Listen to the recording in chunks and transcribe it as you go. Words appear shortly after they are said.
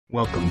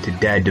Welcome to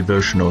Dad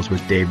Devotionals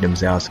with Dave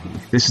Domzowski.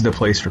 This is the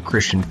place for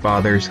Christian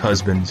fathers,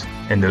 husbands,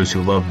 and those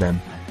who love them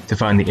to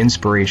find the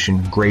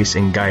inspiration, grace,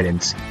 and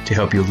guidance to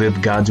help you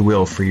live God's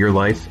will for your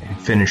life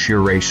and finish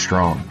your race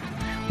strong.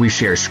 We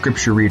share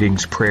scripture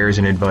readings, prayers,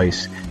 and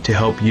advice to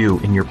help you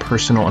in your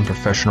personal and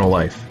professional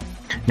life.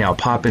 Now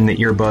pop in the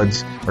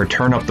earbuds or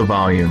turn up the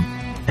volume,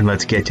 and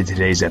let's get to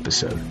today's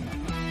episode.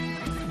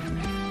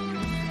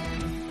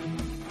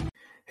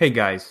 Hey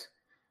guys,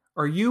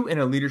 are you in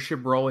a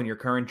leadership role in your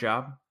current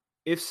job?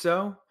 If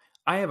so,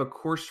 I have a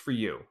course for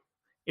you.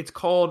 It's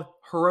called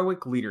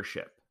Heroic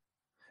Leadership.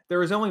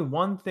 There is only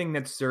one thing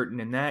that's certain,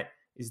 and that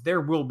is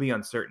there will be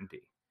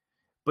uncertainty.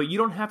 But you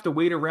don't have to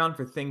wait around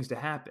for things to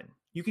happen.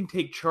 You can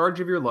take charge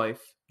of your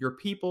life, your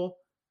people,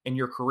 and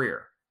your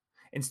career.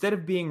 Instead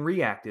of being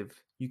reactive,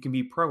 you can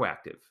be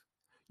proactive.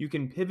 You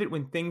can pivot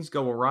when things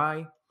go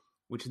awry,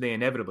 which they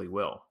inevitably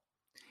will.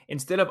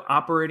 Instead of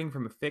operating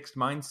from a fixed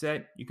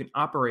mindset, you can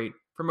operate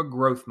from a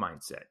growth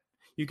mindset.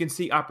 You can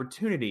see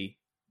opportunity,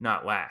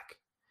 not lack.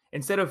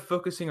 Instead of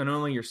focusing on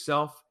only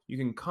yourself, you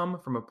can come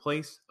from a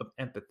place of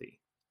empathy.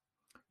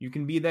 You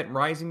can be that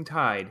rising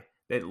tide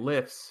that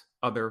lifts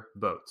other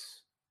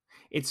boats.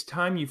 It's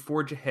time you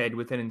forge ahead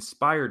with an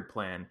inspired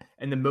plan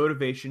and the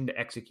motivation to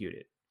execute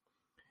it.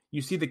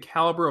 You see the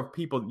caliber of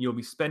people you'll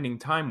be spending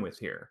time with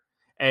here.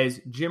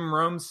 As Jim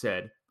Rohn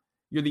said,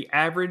 you're the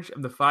average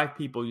of the 5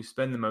 people you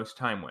spend the most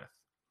time with.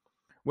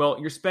 Well,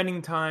 you're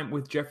spending time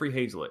with Jeffrey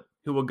Hazlett,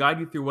 who will guide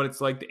you through what it's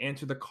like to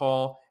answer the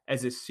call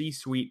as a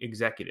C-suite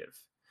executive.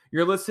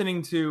 You're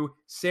listening to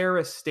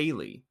Sarah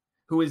Staley,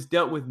 who has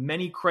dealt with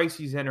many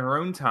crises in her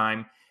own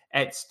time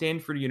at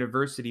Stanford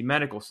University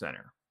Medical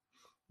Center.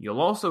 You'll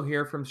also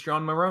hear from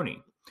Sean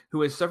Maroney,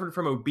 who has suffered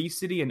from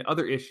obesity and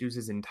other issues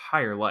his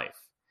entire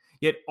life.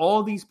 Yet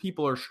all these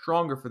people are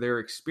stronger for their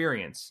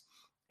experience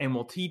and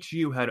will teach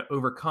you how to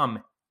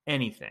overcome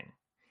anything.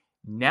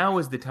 Now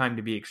is the time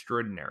to be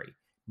extraordinary.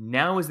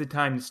 Now is the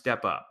time to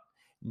step up.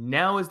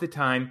 Now is the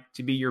time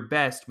to be your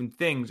best when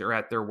things are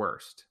at their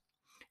worst.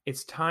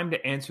 It's time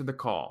to answer the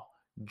call.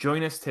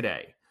 Join us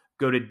today.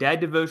 Go to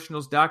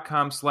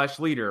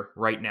daddevotionals.com/leader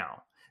right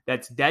now.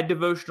 That's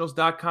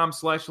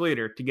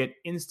daddevotionals.com/leader to get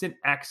instant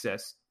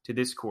access to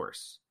this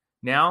course.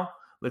 Now,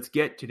 let's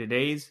get to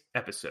today's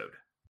episode.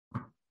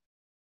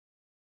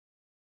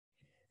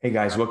 Hey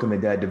guys, welcome to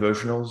Dad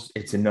Devotionals.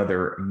 It's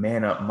another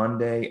Man Up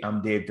Monday.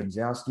 I'm Dave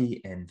Domzowski,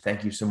 and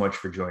thank you so much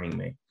for joining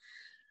me.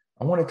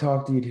 I want to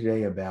talk to you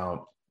today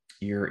about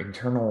your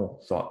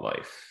internal thought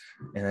life.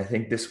 And I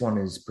think this one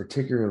is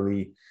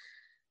particularly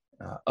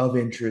of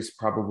interest.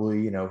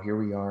 Probably, here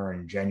we are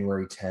on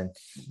January 10th,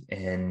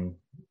 and,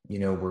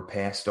 we're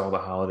past all the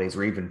holidays.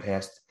 We're even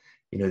past,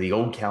 the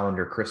old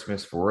calendar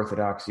Christmas for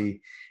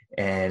Orthodoxy.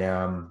 And,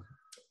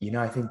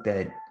 I think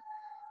that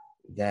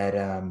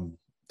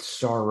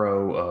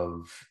sorrow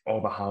of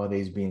all the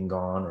holidays being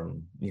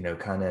gone and,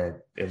 kind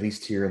of at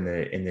least here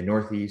in the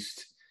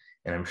Northeast,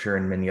 and I'm sure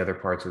in many other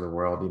parts of the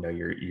world,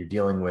 you're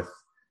dealing with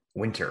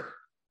winter.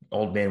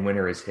 Old man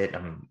winter is hit.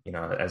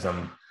 As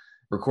I'm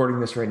recording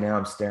this right now,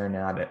 I'm staring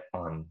out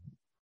on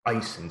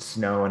ice and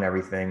snow and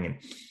everything.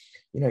 And,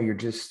 you're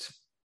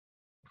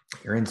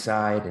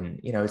inside and,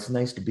 it's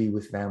nice to be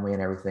with family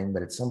and everything.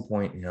 But at some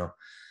point,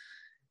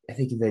 I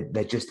think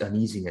that just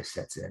uneasiness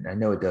sets in. I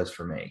know it does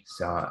for me.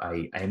 So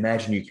I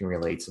imagine you can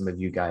relate. Some of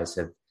you guys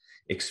have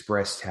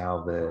expressed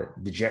how the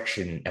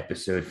dejection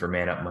episode for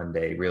Man Up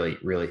Monday really,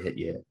 really hit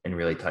you and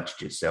really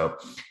touched you. So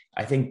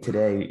I think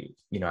today,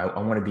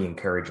 I want to be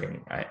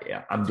encouraging.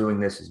 I'm doing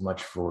this as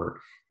much for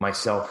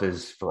myself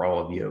as for all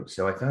of you.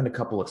 So I found a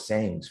couple of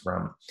sayings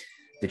from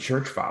the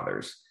church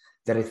fathers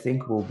that I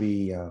think will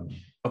be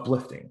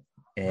uplifting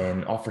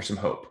and offer some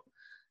hope.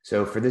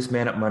 So for this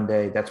Man Up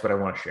Monday, that's what I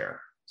want to share.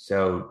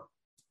 So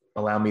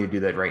allow me to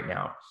do that right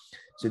now.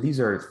 So these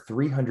are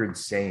 300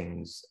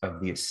 sayings of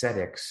the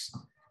ascetics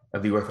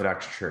of the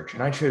Orthodox Church.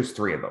 And I chose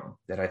 3 of them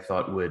that I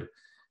thought would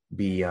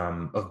be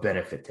of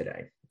benefit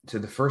today. So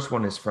the first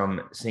one is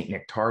from St.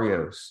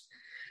 Nectarios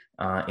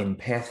in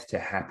Path to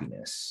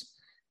Happiness.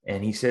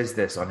 And he says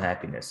this on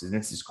happiness, and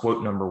this is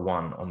quote number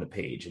 1 on the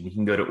page. And you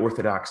can go to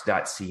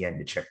orthodox.cn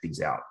to check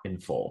these out in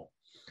full.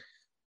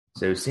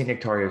 So St.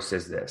 Nectarios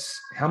says this: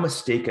 how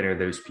mistaken are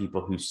those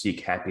people who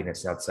seek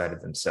happiness outside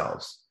of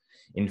themselves,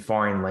 in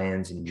foreign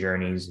lands and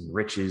journeys and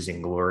riches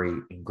and glory,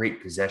 in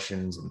great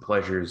possessions and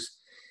pleasures,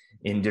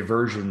 in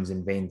diversions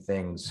and vain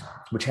things,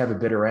 which have a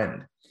bitter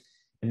end.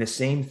 And the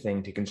same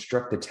thing to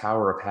construct the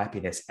tower of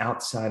happiness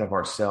outside of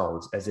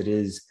ourselves as it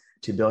is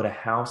to build a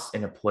house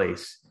in a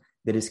place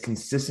that is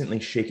consistently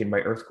shaken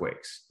by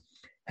earthquakes.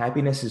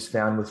 Happiness is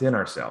found within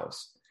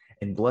ourselves,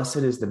 and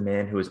blessed is the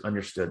man who has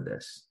understood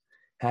this.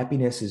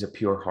 Happiness is a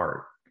pure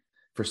heart,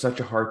 for such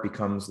a heart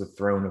becomes the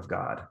throne of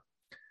God.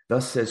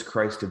 Thus says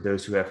Christ of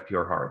those who have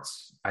pure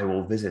hearts, I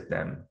will visit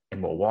them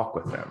and will walk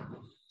with them,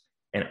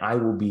 and I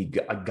will be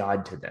a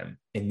God to them,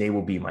 and they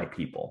will be my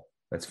people.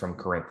 That's from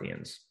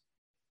Corinthians.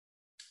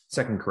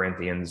 2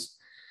 Corinthians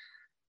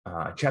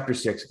chapter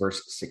 6,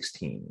 verse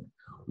 16.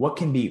 What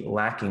can be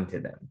lacking to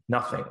them?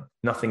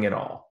 Nothing at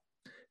all.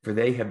 for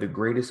they have the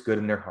greatest good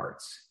in their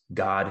hearts,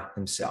 God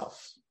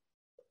himself.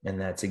 And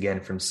that's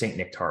again from St.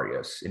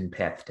 Nectarios in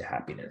Path to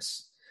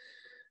Happiness.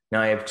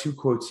 Now, I have two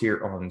quotes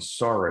here on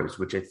sorrows,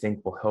 which I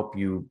think will help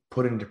you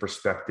put into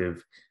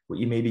perspective what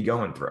you may be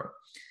going through.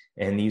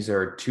 And these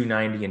are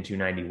 290 and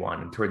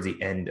 291, and towards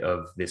the end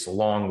of this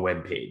long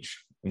web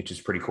page, which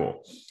is pretty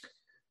cool.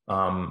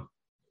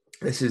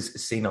 This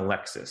is St.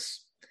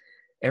 Alexis.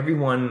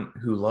 Everyone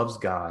who loves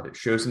God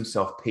shows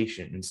himself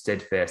patient and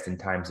steadfast in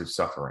times of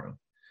suffering.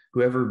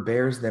 Whoever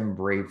bears them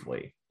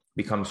bravely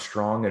becomes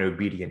strong and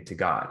obedient to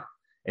God,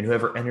 and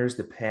whoever enters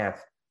the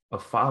path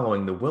of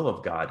following the will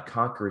of God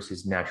conquers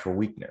his natural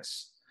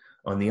weakness.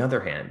 On the other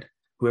hand,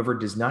 whoever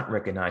does not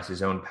recognize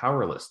his own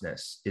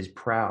powerlessness is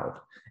proud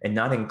and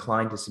not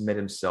inclined to submit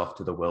himself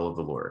to the will of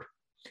the Lord.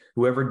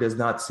 Whoever does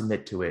not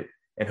submit to it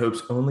and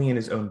hopes only in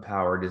his own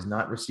power does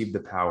not receive the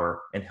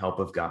power and help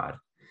of God,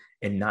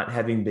 and not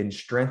having been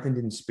strengthened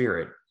in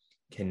spirit,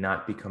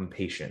 cannot become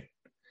patient.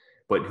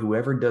 But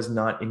whoever does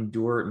not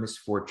endure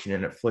misfortune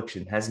and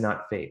affliction has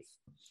not faith,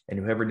 and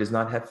whoever does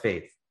not have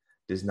faith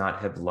does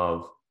not have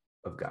love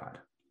of God.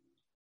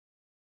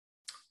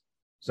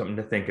 Something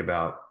to think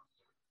about.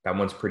 That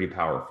one's pretty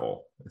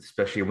powerful,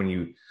 especially when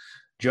you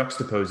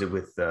juxtapose it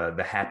with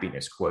the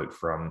happiness quote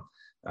from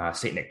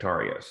St.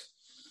 Nectarios.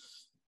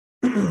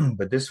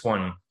 But this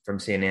one from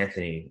St.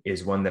 Anthony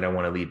is one that I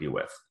want to leave you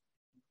with.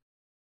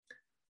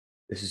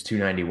 This is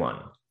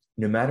 291.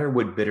 No matter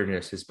what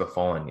bitterness has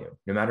befallen you,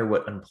 no matter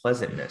what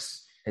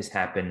unpleasantness has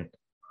happened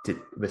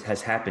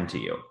to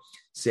you,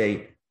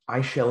 say,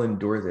 I shall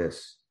endure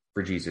this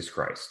for Jesus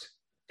Christ,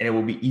 and it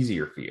will be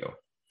easier for you.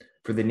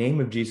 For the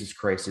name of Jesus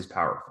Christ is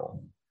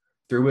powerful.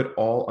 Through it,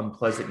 all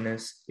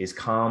unpleasantness is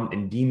calmed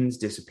and demons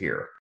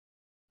disappear.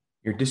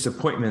 Your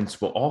disappointments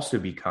will also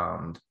be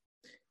calmed,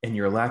 and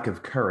your lack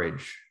of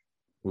courage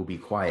will be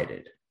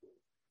quieted.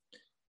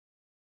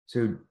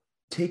 So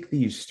take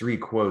these three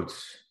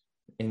quotes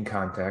in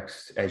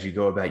context as you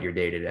go about your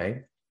day to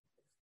day,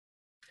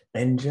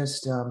 and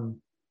just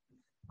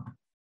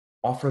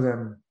offer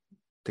them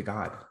to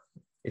God.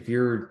 If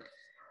you're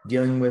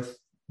dealing with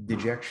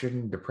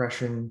dejection,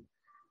 depression,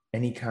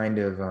 any kind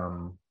of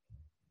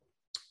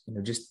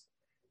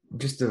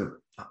just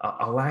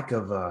a lack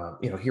of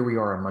here we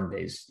are on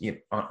Mondays,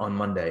 on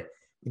Monday,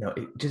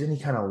 just any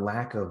kind of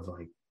lack of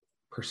like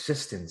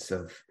persistence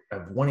of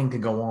wanting to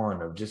go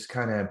on, of just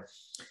kind of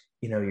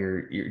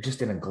you're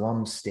just in a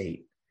glum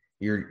state,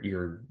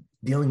 you're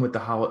dealing with the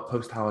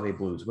post-holiday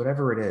blues,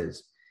 whatever it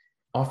is,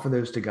 offer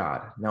those to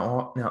God.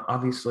 Now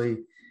obviously,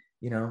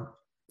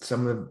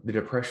 some of the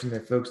depression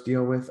that folks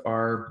deal with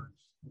are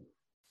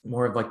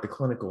more of like the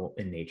clinical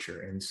in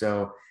nature, and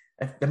so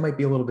that might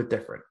be a little bit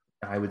different.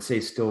 I would say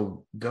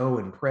still go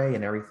and pray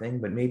and everything,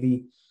 but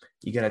maybe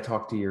you got to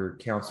talk to your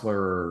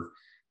counselor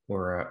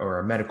or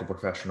a medical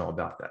professional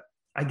about that.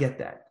 I get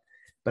that.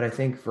 But I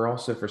think for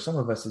some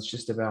of us, it's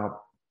just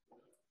about,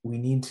 we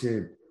need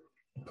to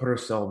put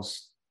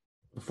ourselves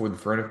before the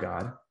throne of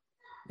God,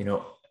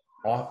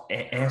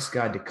 ask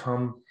God to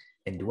come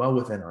and dwell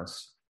within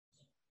us,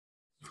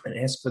 and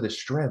ask for the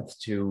strength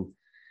to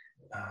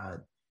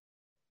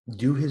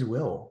do his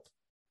will.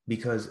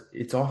 Because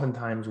it's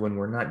oftentimes when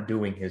we're not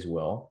doing his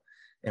will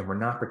and we're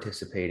not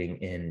participating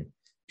in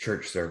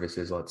church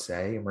services, let's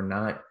say, and we're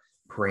not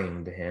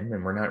praying to him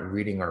and we're not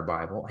reading our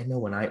Bible. I know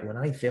when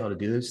I fail to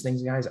do those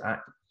things, guys,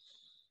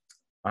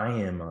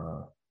 I'm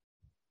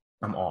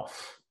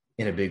off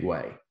in a big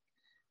way.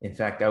 In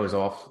fact, I was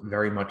off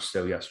very much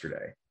so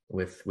yesterday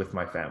with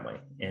my family,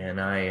 and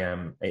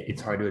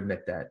it's hard to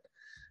admit that,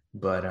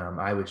 but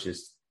I was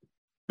just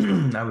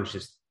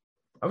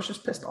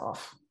pissed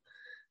off.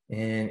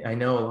 And I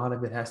know a lot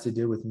of it has to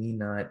do with me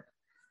not,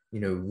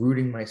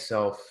 rooting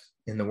myself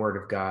in the Word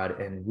of God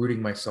and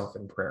rooting myself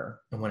in prayer.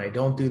 And when I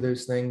don't do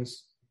those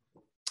things,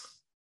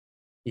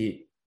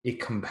 it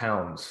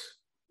compounds.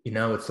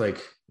 It's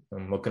like,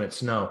 I'm looking at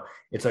snow.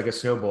 It's like a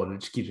snowball. It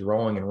just keeps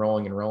rolling and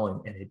rolling and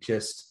rolling. And it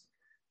just,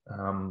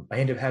 I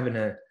end up having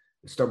to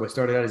what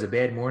started out as a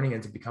bad morning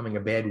ends up becoming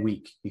a bad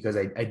week because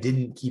I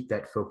didn't keep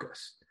that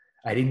focus.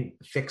 I didn't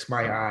fix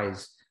my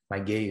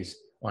gaze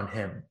on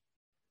him.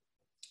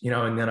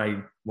 And then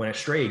I went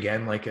astray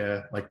again, like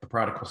the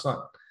prodigal son.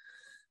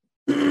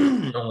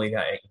 Only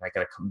I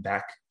got to come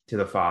back to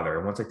the Father.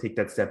 And once I take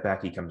that step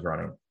back, he comes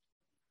running.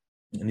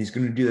 And he's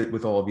going to do that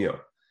with all of you.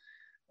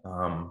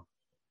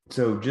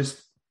 So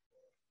just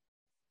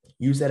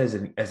use that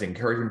as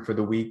encouragement for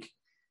the week,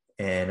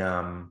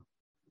 and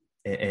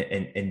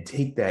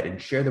take that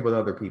and share that with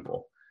other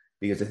people,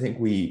 because I think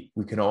we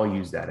can all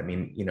use that. I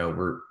mean,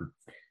 we're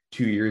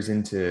 2 years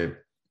into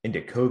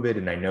COVID,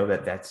 and I know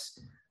that's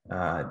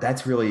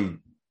really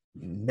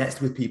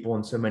messed with people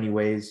in so many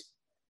ways.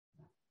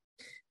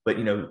 But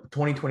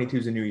 2022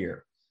 is a new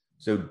year,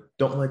 so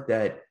don't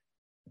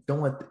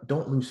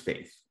lose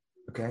faith.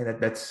 Okay,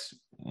 that's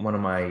one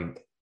of my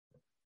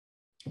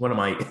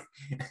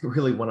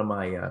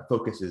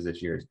focuses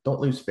this year is don't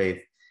lose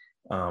faith.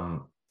 And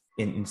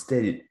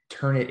instead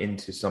turn it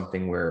into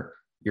something where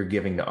you're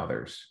giving to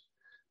others,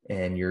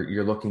 and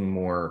you're looking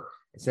more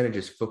instead of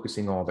just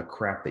focusing all the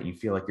crap that you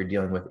feel like you're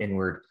dealing with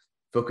inward,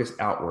 focus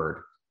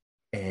outward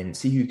and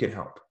see who you can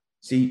help.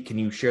 See, can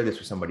you share this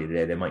with somebody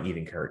today that might need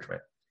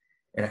encouragement?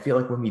 And I feel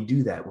like when we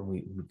do that, when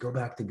we go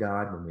back to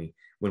God,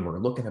 when we're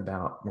looking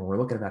about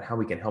how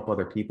we can help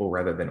other people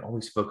rather than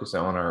always focus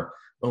on our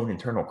own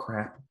internal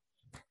crap,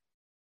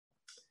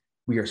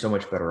 we are so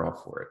much better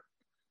off for it.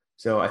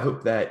 So I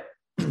hope that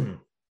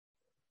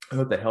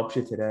helps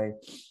you today.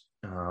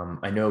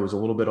 I know it was a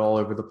little bit all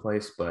over the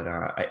place, but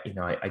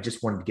I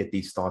just wanted to get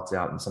these thoughts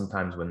out. And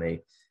sometimes when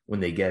they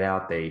get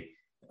out,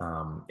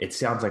 it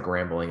sounds like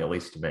rambling, at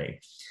least to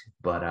me.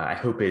 But I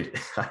hope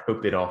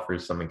it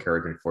offers some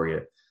encouragement for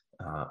you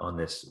on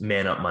this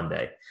Man Up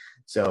Monday.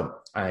 So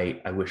I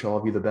wish all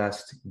of you the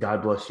best.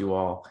 God bless you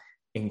all.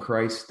 In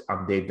Christ,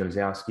 I'm Dave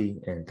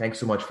Domzowski, and thanks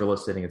so much for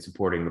listening and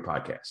supporting the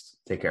podcast.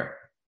 Take care.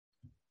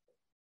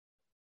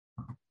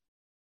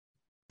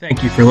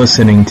 Thank you for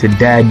listening to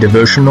Dad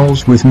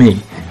Devotionals with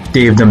me,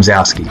 Dave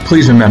Domzowski.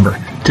 Please remember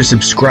to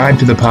subscribe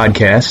to the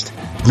podcast,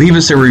 leave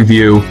us a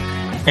review,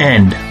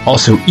 and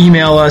also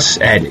email us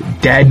at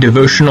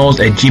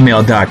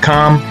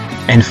daddevotionals@gmail.com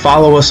and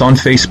follow us on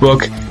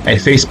Facebook at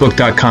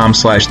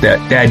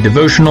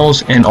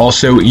facebook.com/daddevotionals and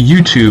also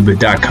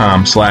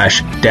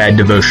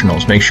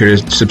youtube.com/daddevotionals. Make sure to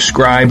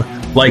subscribe,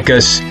 like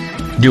us,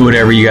 do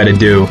whatever you got to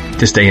do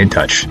to stay in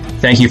touch.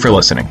 Thank you for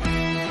listening.